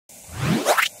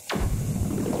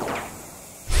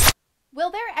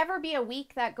ever be a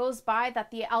week that goes by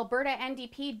that the Alberta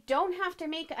NDP don't have to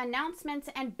make announcements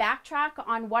and backtrack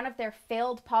on one of their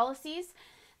failed policies?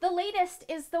 The latest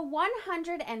is the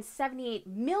 $178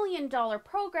 million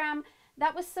program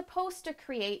that was supposed to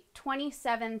create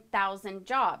 27,000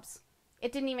 jobs.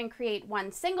 It didn't even create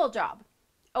one single job.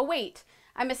 Oh wait,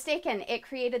 I'm mistaken. It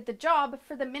created the job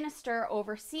for the minister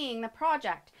overseeing the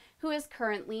project, who is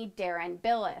currently Darren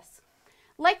Billis.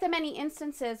 Like the many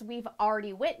instances we've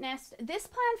already witnessed, this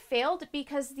plan failed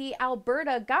because the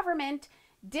Alberta government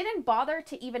didn't bother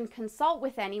to even consult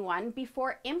with anyone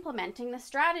before implementing the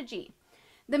strategy.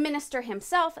 The minister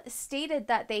himself stated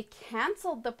that they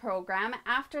canceled the program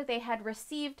after they had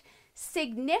received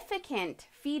significant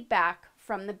feedback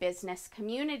from the business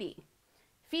community.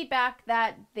 Feedback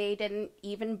that they didn't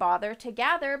even bother to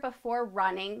gather before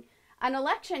running an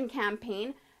election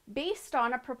campaign based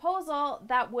on a proposal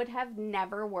that would have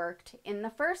never worked in the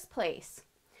first place.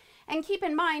 And keep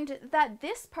in mind that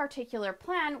this particular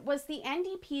plan was the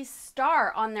NDP's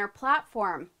star on their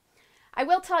platform. I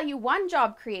will tell you one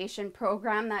job creation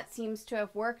program that seems to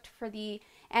have worked for the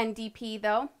NDP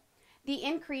though: the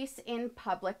increase in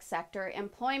public sector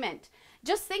employment.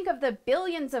 Just think of the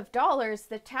billions of dollars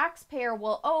the taxpayer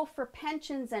will owe for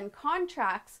pensions and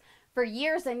contracts for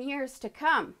years and years to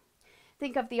come.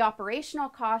 Think of the operational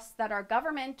costs that our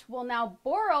government will now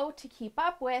borrow to keep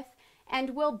up with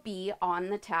and will be on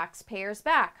the taxpayer's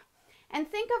back. And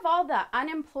think of all the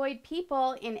unemployed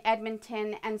people in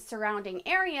Edmonton and surrounding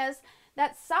areas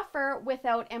that suffer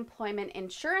without employment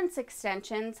insurance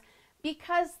extensions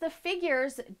because the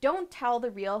figures don't tell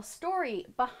the real story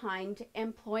behind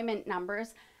employment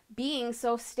numbers being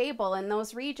so stable in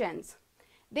those regions.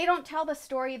 They don't tell the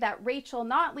story that Rachel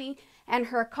Notley and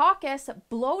her caucus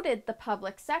bloated the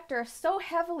public sector so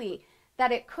heavily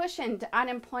that it cushioned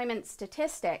unemployment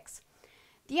statistics.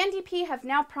 The NDP have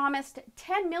now promised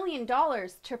 $10 million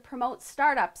to promote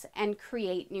startups and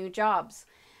create new jobs,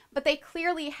 but they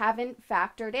clearly haven't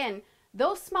factored in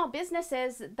those small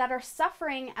businesses that are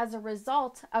suffering as a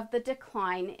result of the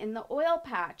decline in the oil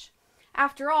patch.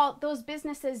 After all, those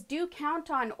businesses do count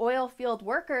on oil field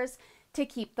workers to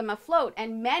keep them afloat,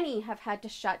 and many have had to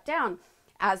shut down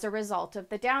as a result of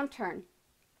the downturn.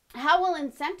 How will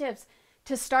incentives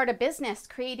to start a business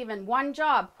create even one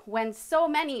job when so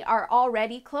many are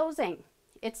already closing?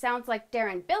 It sounds like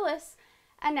Darren Billis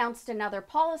announced another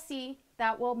policy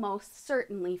that will most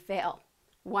certainly fail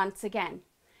once again.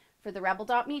 For the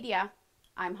Rebel.media,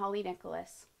 I'm Holly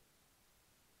Nicholas.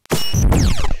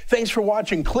 Thanks for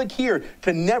watching. Click here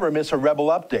to never miss a Rebel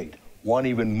update. Want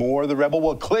even more of the Rebel?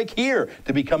 Well, click here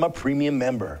to become a premium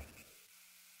member.